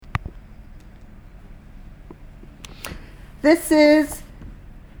This is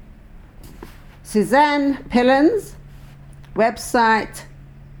Suzanne Pillans, website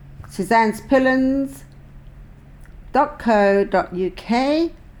Suzanne's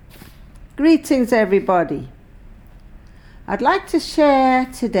Pillans.co.uk. Greetings everybody. I'd like to share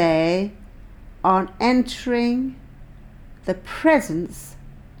today on entering the presence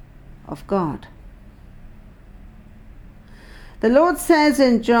of God. The Lord says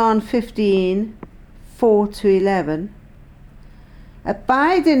in John 15:4-11,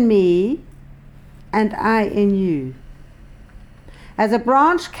 "Abide in me, and I in you. As a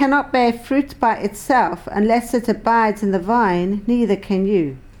branch cannot bear fruit by itself unless it abides in the vine, neither can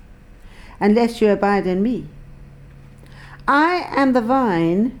you, unless you abide in me. I am the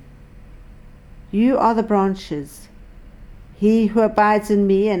vine, you are the branches. He who abides in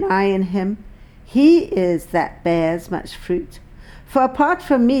me and I in him, he is that bears much fruit. For apart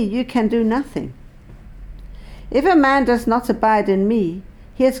from me you can do nothing. If a man does not abide in me,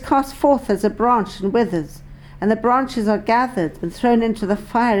 he is cast forth as a branch and withers, and the branches are gathered and thrown into the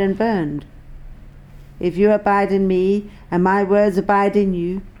fire and burned. If you abide in me, and my words abide in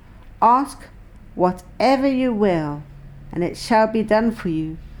you, ask whatever you will, and it shall be done for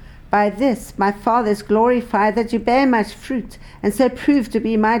you. By this my Father is glorified, that you bear much fruit, and so prove to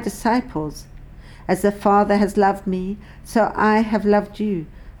be my disciples. As the Father has loved me, so I have loved you.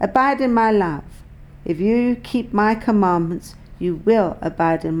 Abide in my love. If you keep my commandments, you will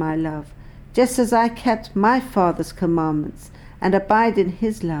abide in my love, just as I kept my Father's commandments and abide in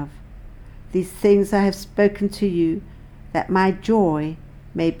his love. These things I have spoken to you, that my joy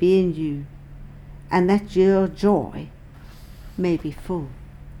may be in you, and that your joy may be full."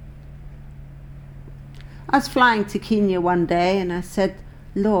 I was flying to Kenya one day and I said,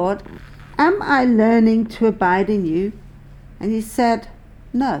 "Lord, am I learning to abide in you?" And he said,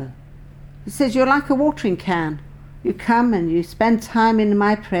 "No." He says, "You're like a watering can. You come and you spend time in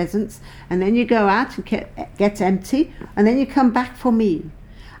my presence, and then you go out and get empty, and then you come back for me.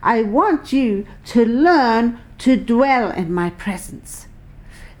 I want you to learn to dwell in my presence,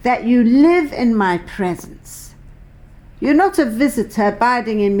 that you live in my presence. You're not a visitor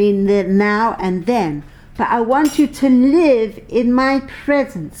abiding in me now and then, but I want you to live in my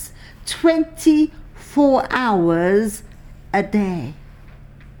presence 24 hours a day."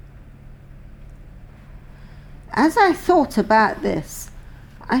 As I thought about this,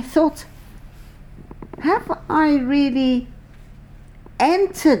 I thought, have I really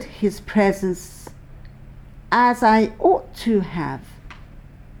entered his presence as I ought to have?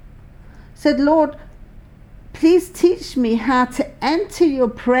 Said, "Lord, please teach me how to enter your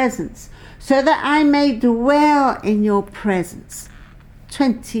presence so that I may dwell in your presence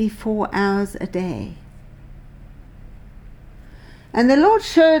 24 hours a day." And the Lord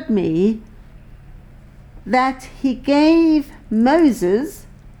showed me that he gave Moses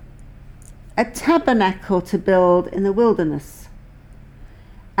a tabernacle to build in the wilderness.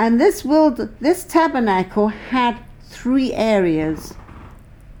 And this tabernacle had 3 areas.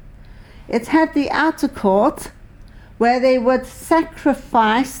 It had the outer court, where they would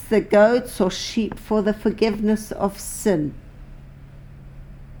sacrifice the goats or sheep for the forgiveness of sin.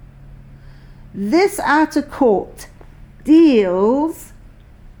 This outer court deals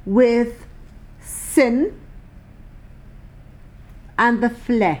with sin and the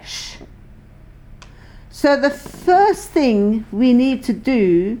flesh. So the first thing we need to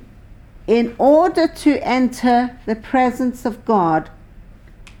do in order to enter the presence of God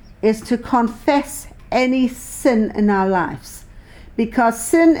is to confess any sin in our lives, because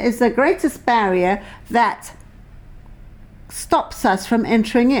sin is the greatest barrier that stops us from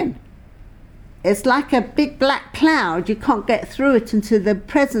entering in. It's like a big black cloud. You can't get through it into the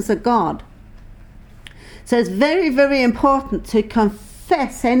presence of God. So it's very, very important to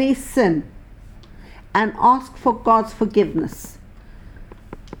confess any sin and ask for God's forgiveness.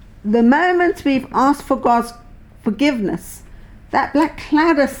 The moment we've asked for God's forgiveness, that black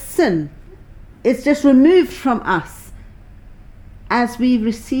cloud of sin is just removed from us as we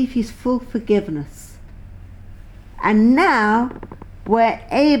receive his full forgiveness. And now we're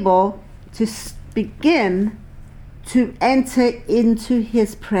able to begin to enter into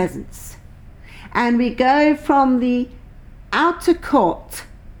his presence. And we go from the outer court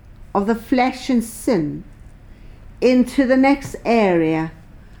of the flesh and sin into the next area,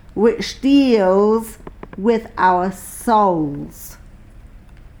 which deals with our souls.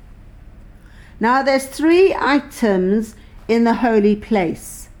 Now there's 3 items in the holy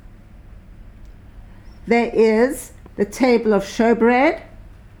place. There is the table of showbread,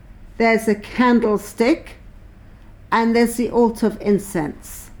 there's a candlestick, and there's the altar of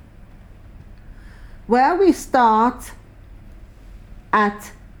incense. Well, we start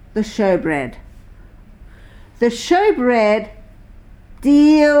at the showbread. The showbread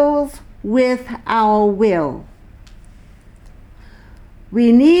deals with our will.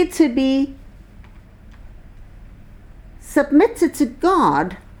 We need to be submitted to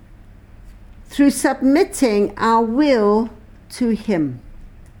God through submitting our will to Him.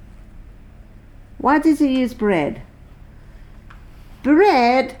 Why did He use bread?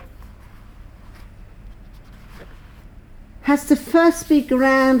 Bread has to first be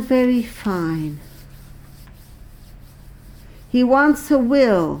ground very fine. He wants a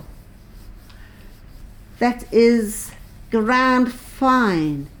will that is ground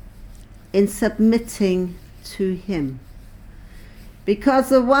fine in submitting to Him. Because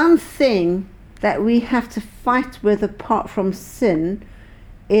the one thing that we have to fight with apart from sin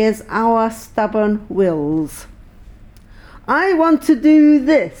is our stubborn wills. I want to do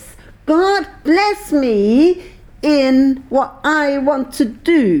this. God bless me in what I want to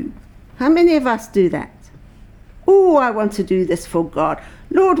do. How many of us do that? Oh, I want to do this for God.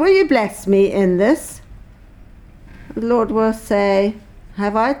 Lord, will you bless me in this? The Lord will say,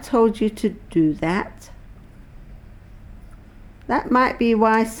 have I told you to do that? That might be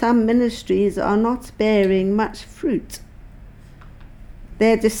why some ministries are not bearing much fruit.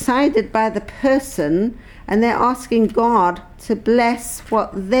 They're decided by the person and they're asking God to bless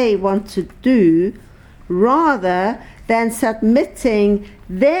what they want to do rather than submitting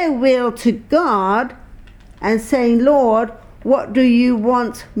their will to God and saying, Lord, what do you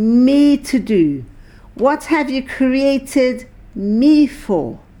want me to do? What have you created me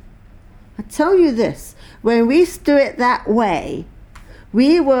for? I tell you this, when we do it that way,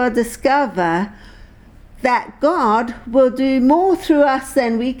 we will discover that God will do more through us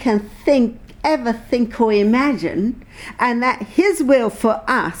than we can ever think or imagine, and that His will for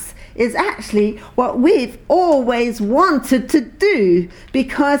us is actually what we've always wanted to do,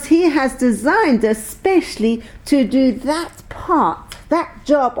 because He has designed us specially to do that part, that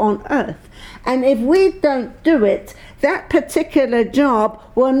job on earth. And if we don't do it, that particular job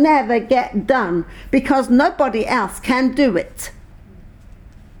will never get done because nobody else can do it.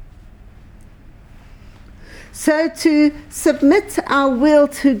 So to submit our will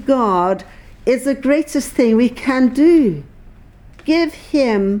to God is the greatest thing we can do. Give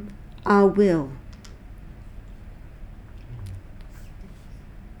Him our will.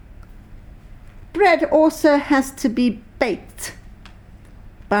 Bread also has to be baked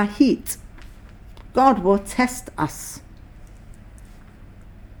by heat. God will test us.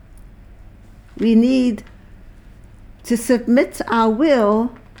 We need to submit our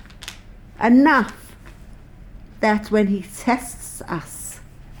will enough that when He tests us,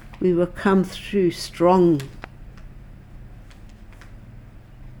 we will come through strong.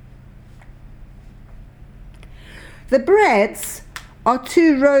 The breads are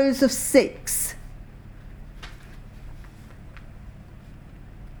 2 rows of 6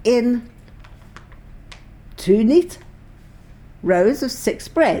 in 2 neat rows of 6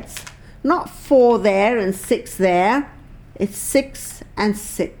 breads. Not 4 there and 6 there. It's 6 and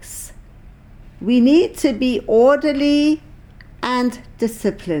 6. We need to be orderly and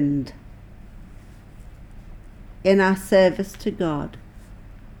disciplined in our service to God.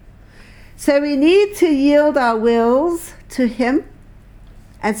 So we need to yield our wills to Him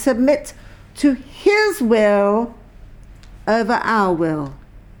and submit to His will over our will.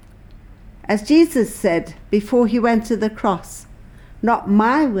 As Jesus said before He went to the cross, not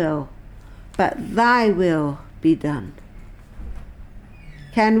my will, but thy will be done.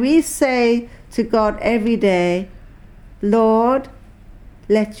 Can we say to God every day, Lord,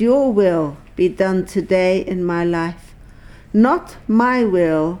 let your will be done today in my life. Not my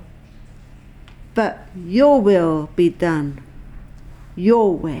will, but your will be done,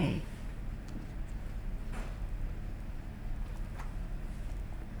 your way.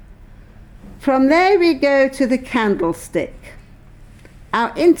 From there we go to the candlestick,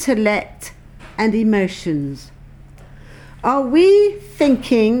 our intellect and emotions. Are we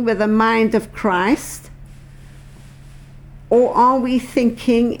thinking with the mind of Christ, or are we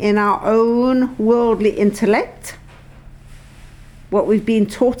thinking in our own worldly intellect, what we've been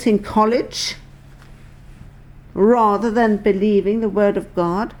taught in college, rather than believing the Word of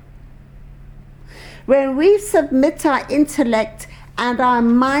God? When we submit our intellect and our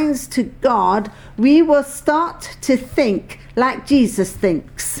minds to God, we will start to think like Jesus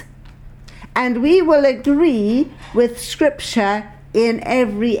thinks. And we will agree with Scripture in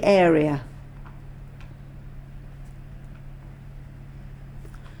every area.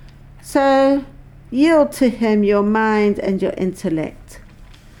 So yield to Him your mind and your intellect.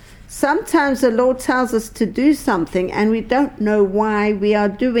 Sometimes the Lord tells us to do something and we don't know why we are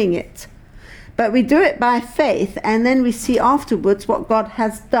doing it. But we do it by faith, and then we see afterwards what God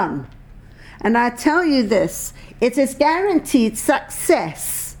has done. And I tell you this, it is guaranteed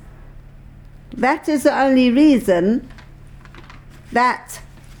success. That is the only reason that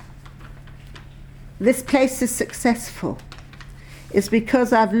this place is successful. It's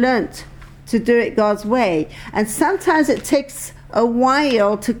because I've learnt to do it God's way. And sometimes it takes a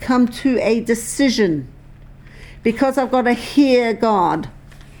while to come to a decision, because I've got to hear God.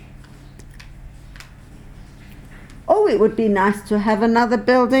 Oh, it would be nice to have another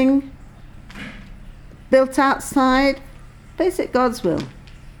building built outside. But is it God's will?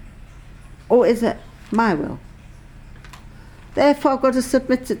 Or is it my will? Therefore, I've got to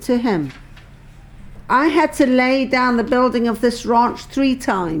submit it to Him. I had to lay down the building of this ranch 3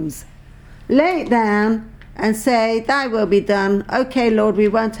 times. Lay it down and say, thy will be done. Okay, Lord, we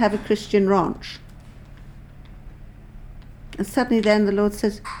won't have a Christian ranch. And suddenly then the Lord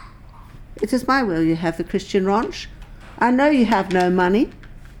says, it is my will you have the Christian ranch. I know you have no money,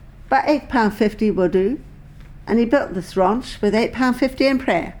 but £8.50 will do. And He built this ranch with £8.50 in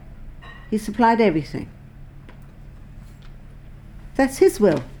prayer. He supplied everything. That's His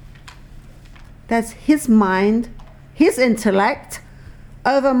will. That's His mind, His intellect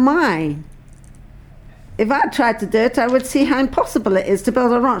over mine. If I tried to do it, I would see how impossible it is to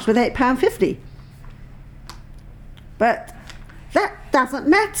build a ranch with £8.50. But that doesn't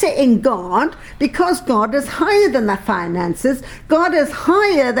matter in God, because God is higher than the finances. God is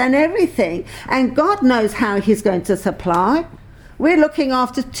higher than everything, and God knows how He's going to supply. We're looking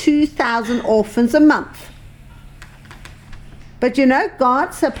after 2,000 orphans a month. But you know,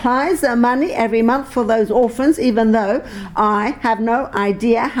 God supplies the money every month for those orphans, even though I have no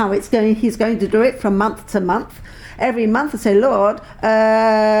idea how He's going to do it from month to month. Every month I say, Lord,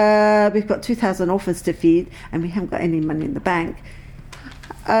 we've got 2,000 orphans to feed and we haven't got any money in the bank.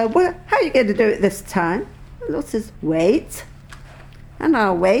 Well, how are you going to do it this time? The Lord says, wait. And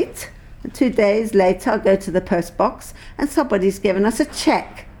I'll wait. And 2 days later I'll go to the post box and somebody's given us a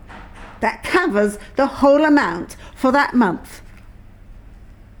check that covers the whole amount for that month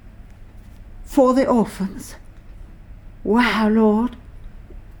for the orphans. Wow, Lord.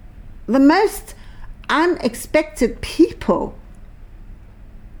 The most unexpected people.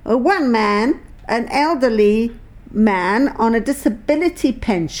 One man, an elderly man on a disability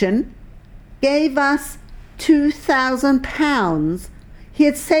pension, gave us £2,000. He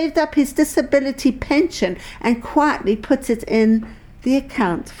had saved up his disability pension and quietly put it in the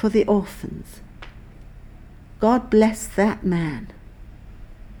account for the orphans. God bless that man.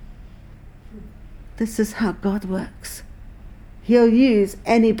 This is how God works. He'll use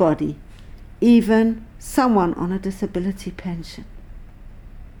anybody, even someone on a disability pension.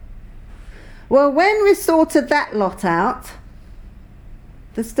 Well, when we sorted that lot out,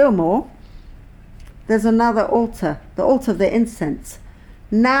 there's still more. There's another altar, the altar of the incense.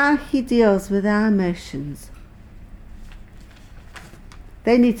 Now He deals with our emotions.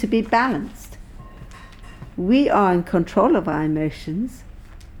 They need to be balanced. We are in control of our emotions.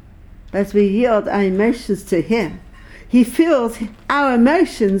 As we yield our emotions to Him, He fills our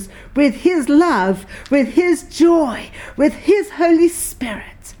emotions with His love, with His joy, with His Holy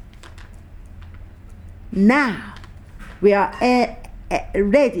Spirit. Now we are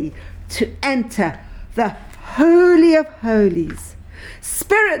ready to enter the Holy of Holies,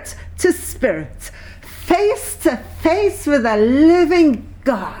 spirit to spirit, face to face with the living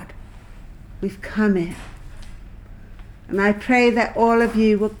God. We've come in. And I pray that all of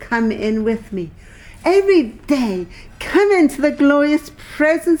you will come in with me. Every day, come into the glorious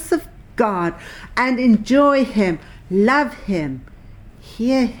presence of God and enjoy Him, love Him,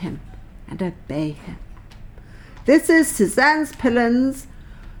 hear Him, and obey Him. This is Suzanne's Pillans,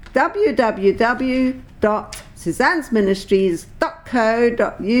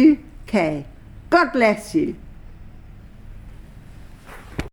 www.suzannesministries.co.uk. God bless you.